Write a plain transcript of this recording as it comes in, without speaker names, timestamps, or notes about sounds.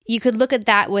you could look at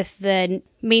that with the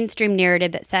mainstream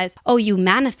narrative that says, oh, you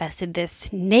manifested this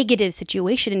negative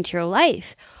situation into your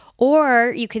life.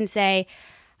 Or you can say,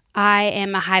 I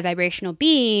am a high vibrational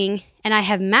being and I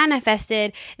have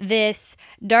manifested this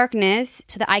darkness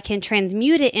so that I can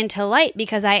transmute it into light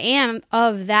because I am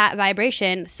of that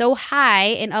vibration so high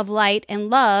and of light and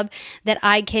love that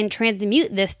I can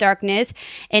transmute this darkness,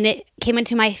 and it came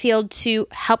into my field to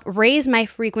help raise my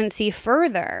frequency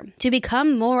further, to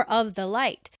become more of the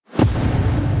light.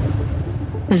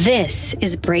 This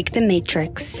is Break the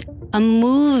Matrix, a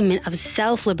movement of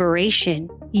self-liberation.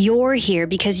 You're here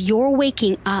because you're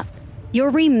waking up. You're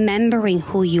remembering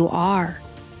who you are.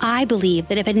 I believe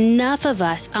that if enough of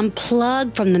us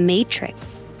unplug from the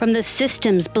matrix, from the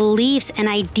systems, beliefs, and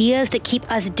ideas that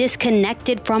keep us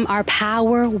disconnected from our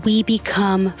power, we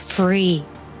become free.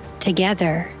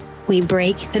 Together, we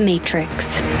break the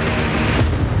matrix.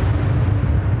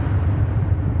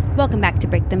 Welcome back to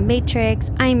Break the Matrix.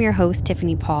 I'm your host,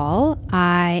 Tiffany Paul.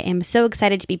 I am so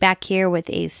excited to be back here with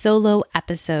a solo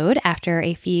episode after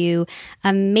a few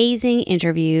amazing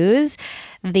interviews.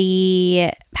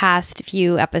 The past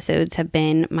few episodes have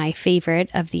been my favorite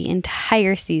of the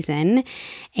entire season.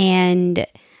 And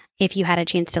if you had a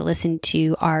chance to listen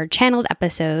to our channeled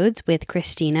episodes with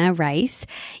Christina Rice,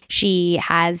 she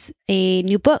has a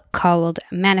new book called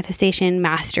Manifestation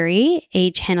Mastery,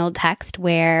 a channeled text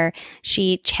where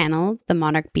she channeled the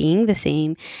monarch being, the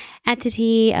same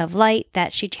entity of light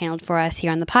that she channeled for us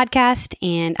here on the podcast.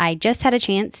 And I just had a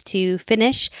chance to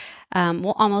finish,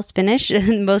 almost finish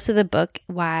most of the book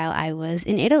while I was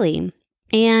in Italy.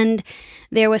 And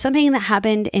there was something that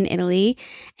happened in Italy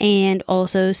and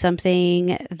also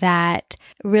something that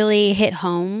really hit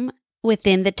home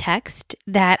within the text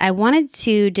that I wanted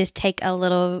to just take a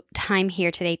little time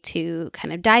here today to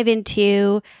kind of dive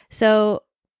into. So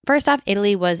first off,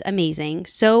 Italy was amazing,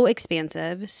 so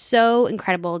expansive, so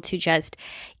incredible to just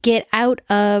get out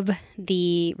of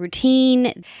the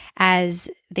routine. As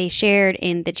they shared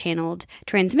in the channeled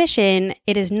transmission,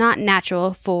 it is not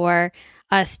natural for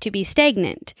us to be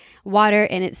stagnant. Water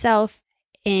in itself,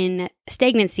 in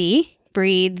stagnancy,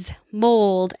 breeds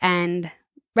mold and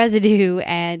residue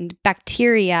and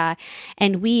bacteria,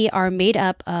 and we are made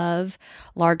up of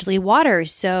largely water.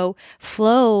 So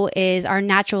flow is our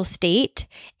natural state,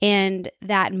 and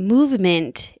that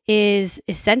movement is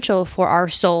essential for our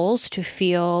souls to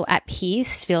feel at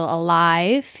peace, feel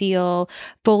alive, feel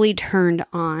fully turned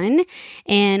on.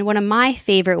 And one of my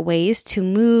favorite ways to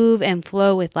move and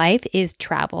flow with life is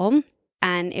travel.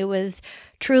 And it was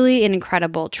truly an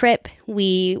incredible trip.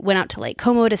 We went out to Lake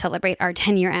Como to celebrate our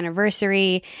 10-year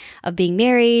anniversary of being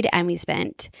married, and we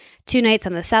spent 2 nights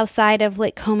on the south side of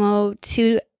Lake Como,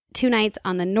 two nights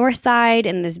on the north side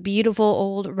in this beautiful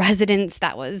old residence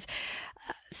that was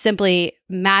simply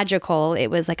magical. It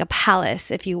was like a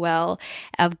palace, if you will,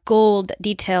 of gold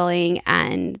detailing,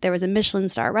 and there was a Michelin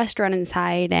star restaurant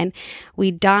inside, and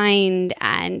we dined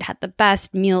and had the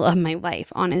best meal of my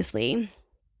life, honestly.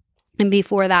 And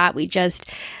before that, we just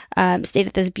stayed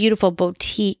at this beautiful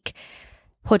boutique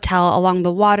hotel along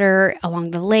the water,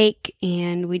 along the lake,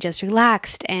 and we just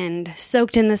relaxed and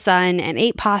soaked in the sun and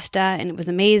ate pasta, and it was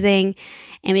amazing.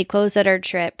 And we closed out our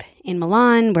trip in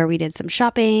Milan, where we did some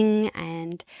shopping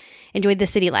and enjoyed the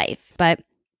city life. But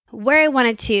where I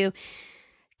wanted to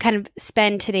kind of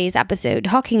spend today's episode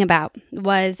talking about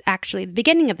was actually the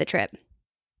beginning of the trip.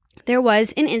 There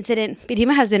was an incident between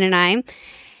my husband and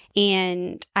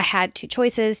I had 2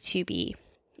 choices: to be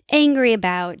angry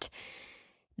about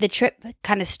the trip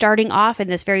kind of starting off in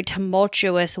this very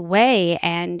tumultuous way,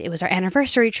 and it was our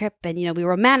anniversary trip, and we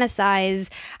romanticize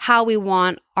how we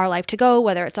want our life to go,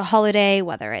 whether it's a holiday,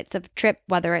 whether it's a trip,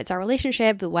 whether it's our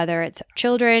relationship, whether it's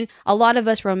children. A lot of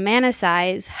us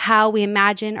romanticize how we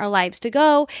imagine our lives to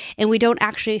go, and we don't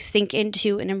actually sink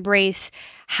into and embrace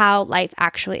how life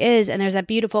actually is. And there's that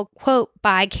beautiful quote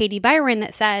by Katie Byron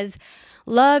that says,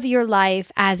 "Love your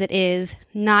life as it is,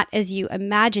 not as you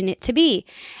imagine it to be."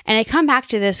 And I come back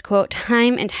to this quote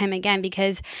time and time again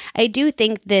because I do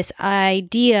think this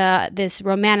idea, this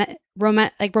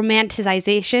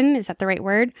romanticization, is that the right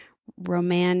word?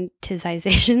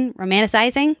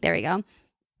 Romanticizing, there we go.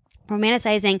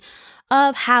 Romanticizing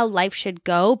of how life should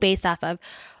go based off of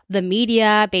the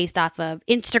media, based off of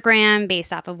Instagram,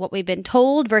 based off of what we've been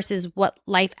told versus what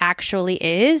life actually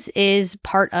is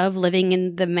part of living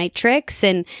in the matrix,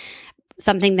 and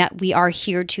something that we are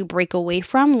here to break away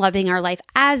from, loving our life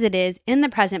as it is in the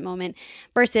present moment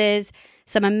versus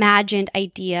some imagined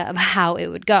idea of how it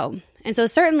would go. And so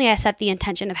certainly I set the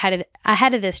intention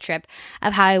ahead of this trip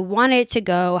of how I wanted it to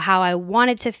go, how I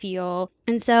wanted to feel.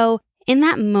 And so in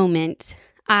that moment,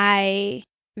 I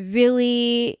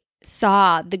really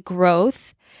saw the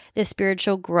growth, the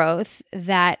spiritual growth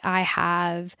that I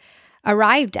have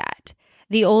arrived at.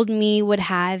 The old me would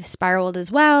have spiraled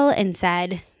as well and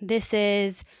said, this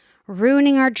is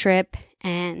ruining our trip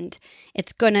and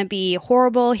it's going to be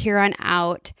horrible here on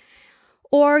out.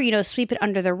 Or, sweep it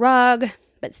under the rug,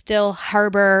 but still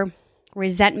harbor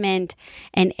resentment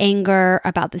and anger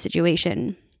about the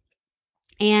situation.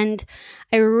 And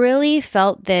I really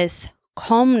felt this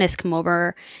calmness come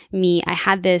over me. I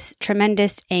had this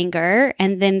tremendous anger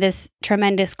and then this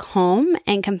tremendous calm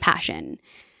and compassion.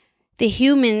 The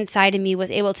human side of me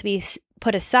was able to be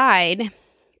put aside,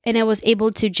 and I was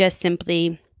able to just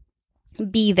simply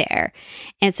be there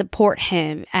and support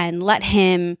him and let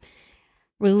him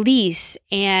release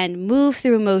and move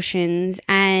through emotions.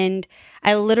 And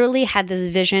I literally had this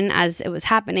vision as it was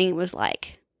happening. It was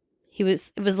like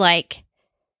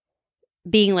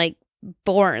being like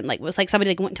born, like it was like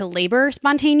somebody like went to labor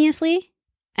spontaneously.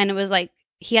 And it was like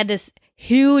he had this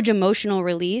huge emotional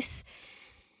release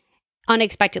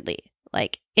unexpectedly,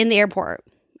 like in the airport,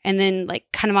 and then like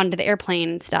kind of onto the airplane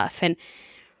and stuff. And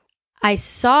I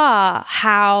saw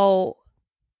how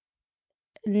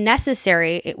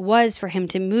necessary it was for him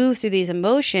to move through these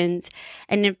emotions.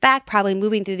 And in fact, probably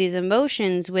moving through these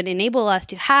emotions would enable us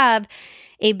to have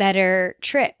a better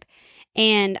trip.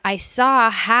 And I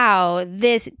saw how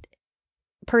this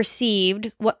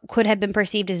what could have been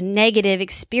perceived as negative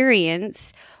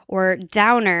experience or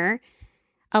downer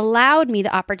allowed me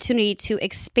the opportunity to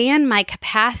expand my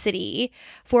capacity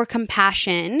for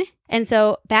compassion. And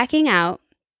so backing out,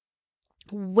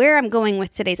 where I'm going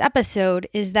with today's episode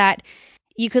is that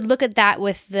you could look at that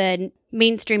with the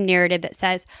mainstream narrative that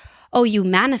says, oh, you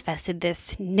manifested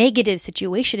this negative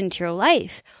situation into your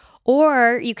life.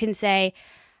 Or you can say,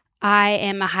 I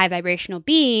am a high vibrational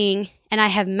being and I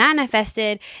have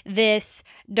manifested this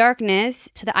darkness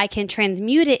so that I can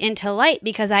transmute it into light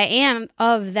because I am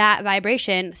of that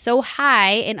vibration so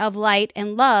high and of light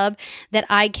and love that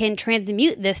I can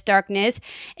transmute this darkness,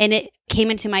 and it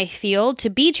came into my field to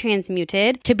be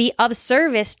transmuted, to be of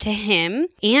service to him,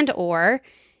 and or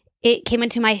it came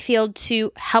into my field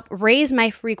to help raise my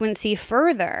frequency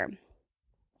further,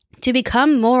 to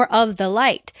become more of the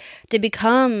light, to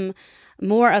become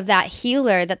more of that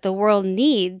healer that the world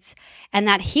needs. And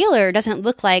that healer doesn't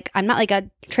look like, I'm not like a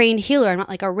trained healer. I'm not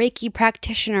like a Reiki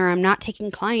practitioner. I'm not taking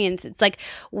clients. It's like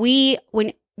when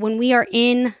we are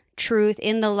in truth,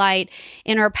 in the light,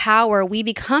 in our power, we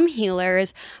become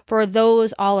healers for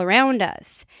those all around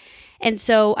us. And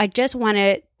so I just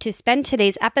wanted to spend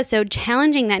today's episode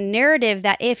challenging that narrative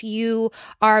that if you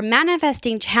are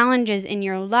manifesting challenges in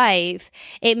your life,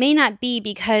 it may not be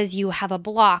because you have a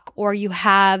block or you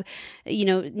have,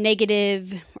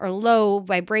 negative or low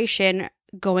vibration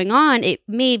going on. It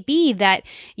may be that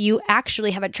you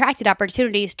actually have attracted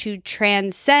opportunities to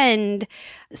transcend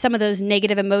some of those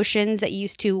negative emotions that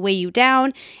used to weigh you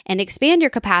down and expand your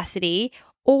capacity.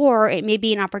 Or it may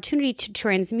be an opportunity to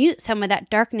transmute some of that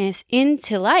darkness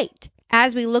into light.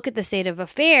 As we look at the state of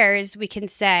affairs, we can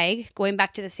say, going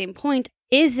back to the same point,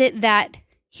 is it that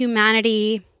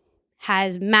humanity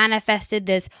has manifested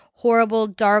this horrible,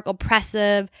 dark,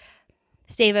 oppressive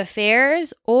state of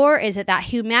affairs? Or is it that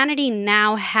humanity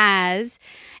now has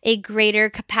a greater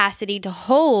capacity to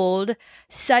hold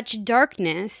such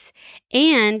darkness?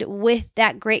 And with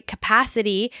that great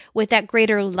capacity, with that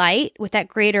greater light, with that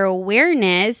greater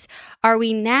awareness, are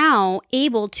we now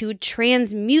able to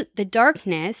transmute the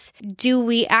darkness? Do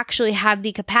we actually have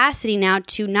the capacity now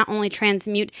to not only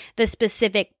transmute the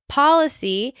specific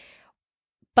policy,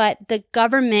 but the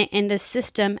government and the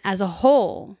system as a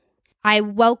whole? I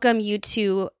welcome you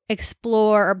to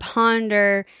explore or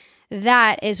ponder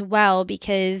that as well,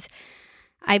 because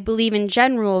I believe in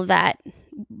general that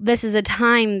this is a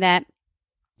time that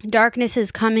darkness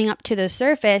is coming up to the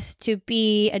surface to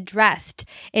be addressed.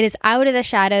 It is out of the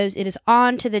shadows. It is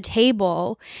onto the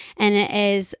table. And it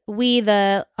is we,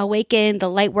 the awakened, the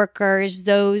light workers,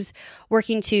 those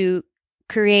working to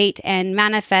create and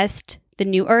manifest the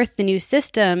new earth, the new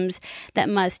systems that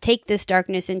must take this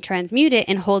darkness and transmute it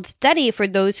and hold steady for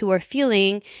those who are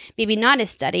feeling maybe not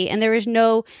as steady. And there is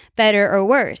no better or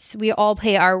worse. We all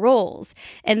play our roles.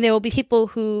 And there will be people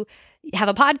who have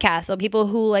a podcast. There'll be people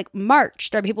who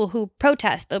march. There'll be people who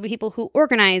protest. There'll be people who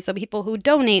organize. There'll be people who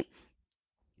donate.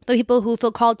 There'll be people who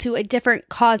feel called to a different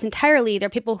cause entirely. There are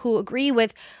people who agree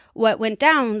with what went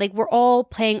down. We're all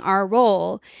playing our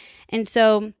role. And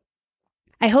so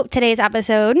I hope today's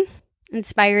episode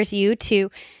inspires you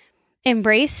to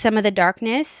embrace some of the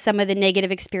darkness, some of the negative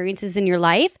experiences in your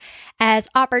life as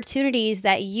opportunities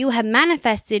that you have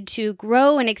manifested to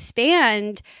grow and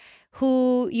expand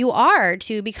who you are,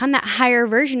 to become that higher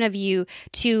version of you,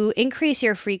 to increase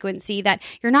your frequency, that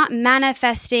you're not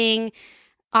manifesting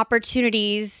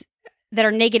opportunities that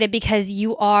are negative because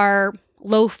you are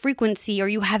low frequency or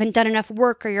you haven't done enough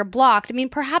work or you're blocked. I mean,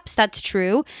 perhaps that's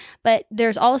true, but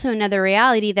there's also another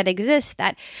reality that exists,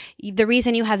 that the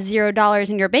reason you have $0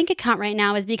 in your bank account right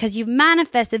now is because you've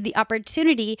manifested the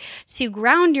opportunity to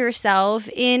ground yourself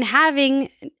in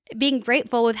being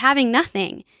grateful with having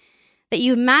nothing. That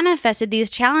you've manifested these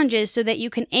challenges so that you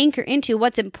can anchor into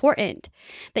what's important.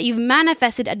 That you've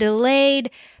manifested a delayed,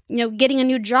 getting a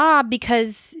new job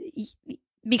because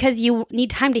you need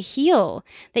time to heal.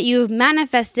 That you've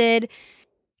manifested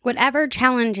whatever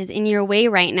challenge is in your way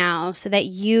right now so that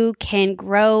you can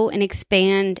grow and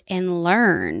expand and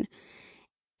learn.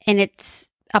 And it's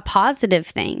a positive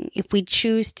thing if we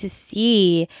choose to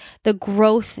see the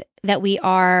growth that we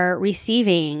are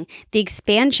receiving, the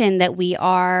expansion that we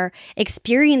are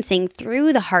experiencing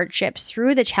through the hardships,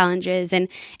 through the challenges. And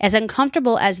as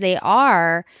uncomfortable as they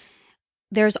are,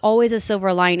 there's always a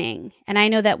silver lining. And I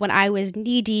know that when I was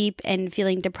knee deep and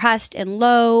feeling depressed and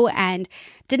low and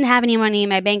didn't have any money in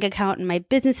my bank account and my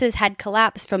businesses had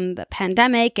collapsed from the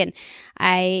pandemic and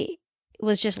I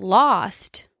was just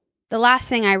lost, the last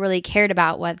thing I really cared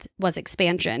about was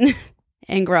expansion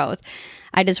and growth.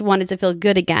 I just wanted to feel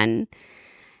good again.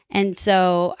 And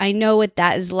so I know what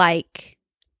that is like.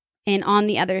 And on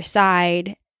the other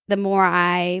side, the more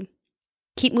I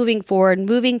keep moving forward,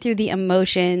 moving through the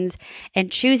emotions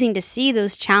and choosing to see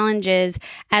those challenges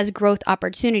as growth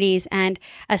opportunities and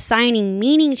assigning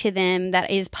meaning to them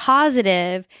that is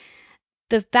positive,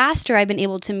 the faster I've been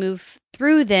able to move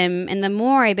through them and the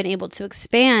more I've been able to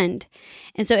expand.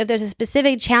 And so if there's a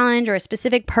specific challenge or a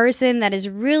specific person that is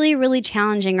really, really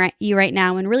challenging you right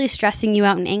now and really stressing you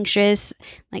out and anxious,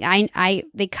 like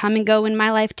they come and go in my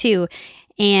life too.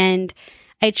 And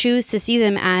I choose to see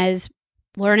them as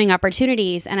learning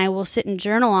opportunities, and I will sit and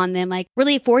journal on them, like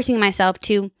really forcing myself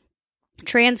to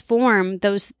transform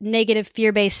those negative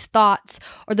fear-based thoughts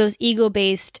or those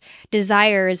ego-based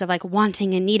desires of like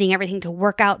wanting and needing everything to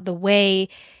work out the way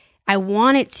I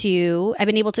want it to. I've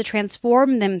been able to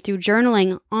transform them through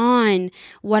journaling on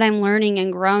what I'm learning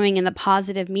and growing and the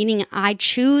positive meaning I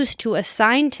choose to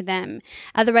assign to them.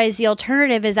 Otherwise, the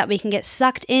alternative is that we can get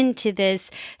sucked into this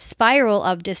spiral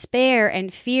of despair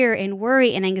and fear and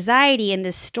worry and anxiety and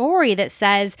this story that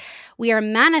says we are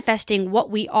manifesting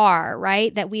what we are,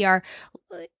 right? That we are,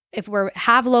 if we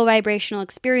have low vibrational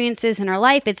experiences in our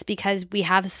life, it's because we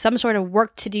have some sort of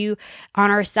work to do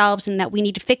on ourselves and that we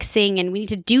need fixing and we need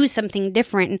to do something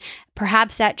different. And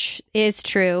perhaps that is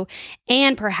true.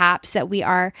 And perhaps that we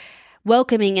are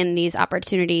welcoming in these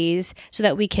opportunities so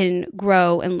that we can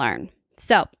grow and learn.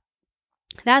 So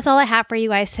that's all I have for you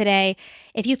guys today.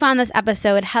 If you found this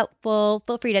episode helpful,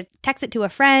 feel free to text it to a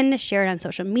friend, share it on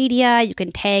social media. You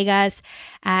can tag us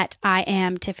at I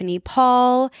am Tiffany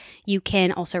Paul. You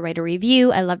can also write a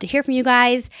review. I love to hear from you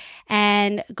guys.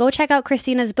 And go check out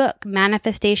Christina's book,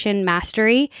 Manifestation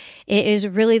Mastery. It is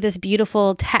really this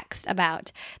beautiful text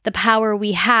about the power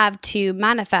we have to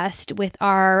manifest with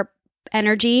our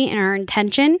energy and our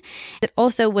intention. It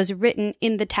also was written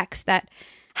in the text that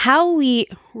how we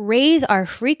raise our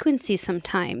frequency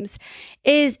sometimes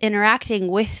is interacting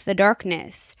with the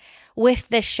darkness, with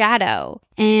the shadow.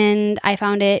 And I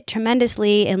found it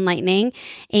tremendously enlightening.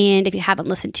 And if you haven't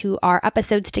listened to our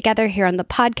episodes together here on the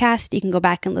podcast, you can go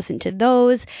back and listen to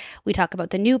those. We talk about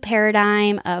the new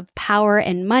paradigm of power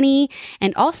and money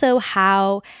and also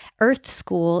how Earth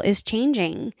School is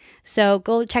changing. So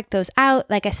go check those out.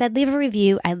 Like I said, leave a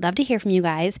review. I'd love to hear from you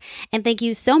guys. And thank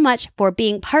you so much for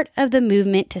being part of the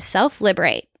movement to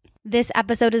self-liberate. This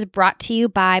episode is brought to you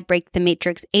by Break the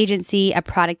Matrix Agency, a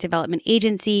product development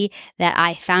agency that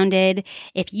I founded.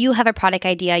 If you have a product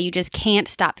idea you just can't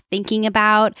stop thinking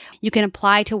about, you can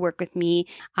apply to work with me.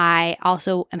 I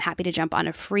also am happy to jump on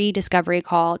a free discovery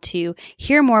call to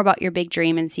hear more about your big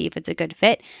dream and see if it's a good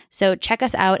fit. So check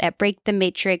us out at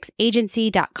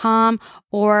breakthematrixagency.com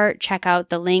or check out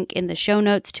the link in the show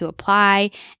notes to apply.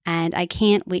 And I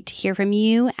can't wait to hear from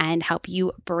you and help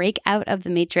you break out of the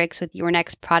matrix with your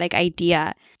next product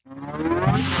idea.